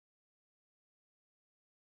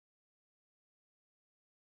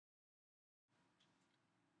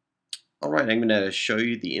Alright, I'm going to show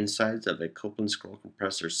you the insides of a Copeland scroll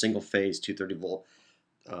compressor, single phase, 230 volt.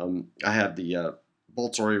 I have the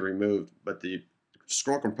bolts already removed, but the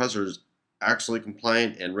scroll compressor is actually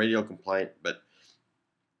compliant and radio compliant, but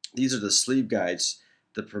these are the sleeve guides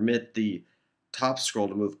that permit the top scroll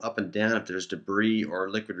to move up and down if there's debris or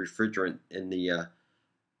liquid refrigerant in the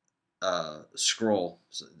scroll.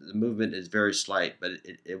 So the movement is very slight, but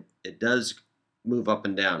it does move up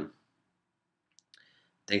and down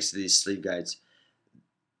thanks to these sleeve guides.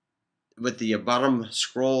 With the bottom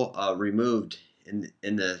scroll removed, in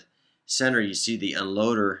the center you see the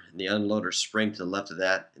unloader and the unloader spring to the left of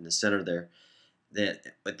that in the center there.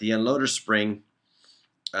 But the unloader spring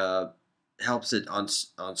helps it on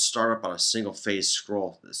startup on a single phase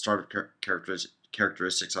scroll. The startup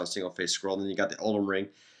characteristics on a single phase scroll. And then you got the Oldham ring.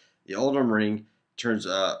 The Oldham ring turns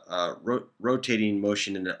rotating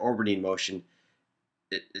motion into orbiting motion.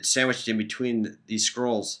 It's sandwiched in between these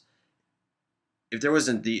scrolls. If there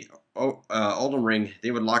wasn't the Oldham ring,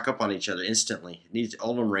 they would lock up on each other instantly. It needs the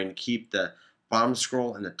Oldham ring to keep the bottom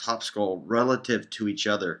scroll and the top scroll relative to each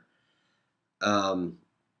other. And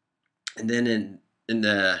then in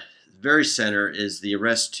the very center is the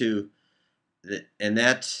arrest 2, and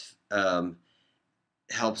that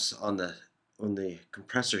helps on when the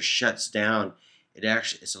compressor shuts down.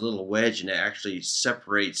 It's a little wedge, and it actually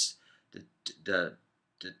separates the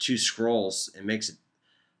two scrolls and makes it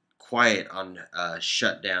quiet on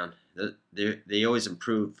shutdown. They always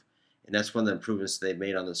improve, and that's one of the improvements they've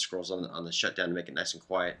made on the scrolls on the shutdown to make it nice and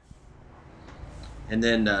quiet. And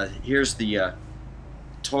then here's the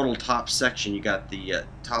total top section. You got the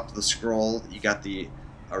top of the scroll, you got the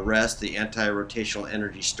arrest, the anti-rotational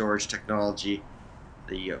energy storage technology,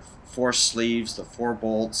 the 4 sleeves, the 4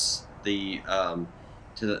 bolts, the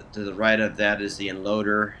to the right of that is the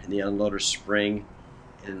unloader and the unloader spring,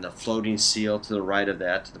 and the floating seal to the right of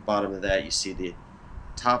that. To the bottom of that you see the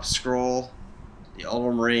top scroll, the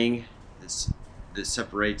Oldham ring that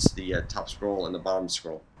separates the top scroll and the bottom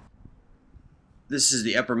scroll. This is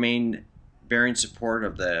the upper main bearing support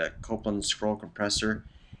of the Copeland scroll compressor.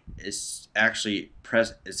 It's actually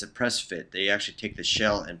it's a press fit. They actually take the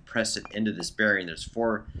shell and press it into this bearing. There's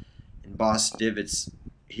 4 embossed divots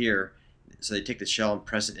here, so they take the shell and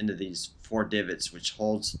press it into these 4 divots, which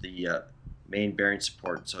holds the main bearing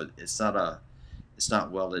support. So it's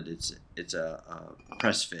not welded. It's a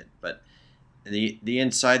press fit. But in the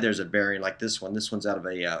inside there's a bearing like this one. This one's out of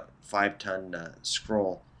a 5-ton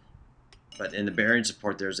scroll. But in the bearing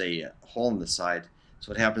support there's a hole in the side.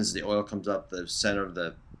 So what happens is the oil comes up the center of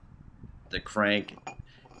the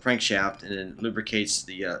crankshaft, and then lubricates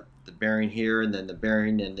the bearing here, and then the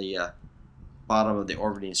bearing in the bottom of the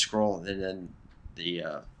orbiting scroll, and then the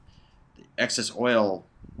excess oil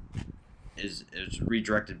is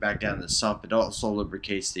redirected back down the sump. It also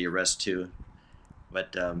lubricates the arrest 2.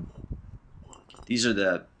 But these are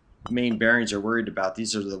the main bearings are worried about.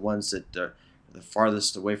 These are the ones that are the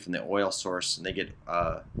farthest away from the oil source, and they get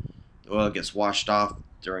the oil gets washed off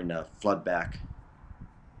during the flood back.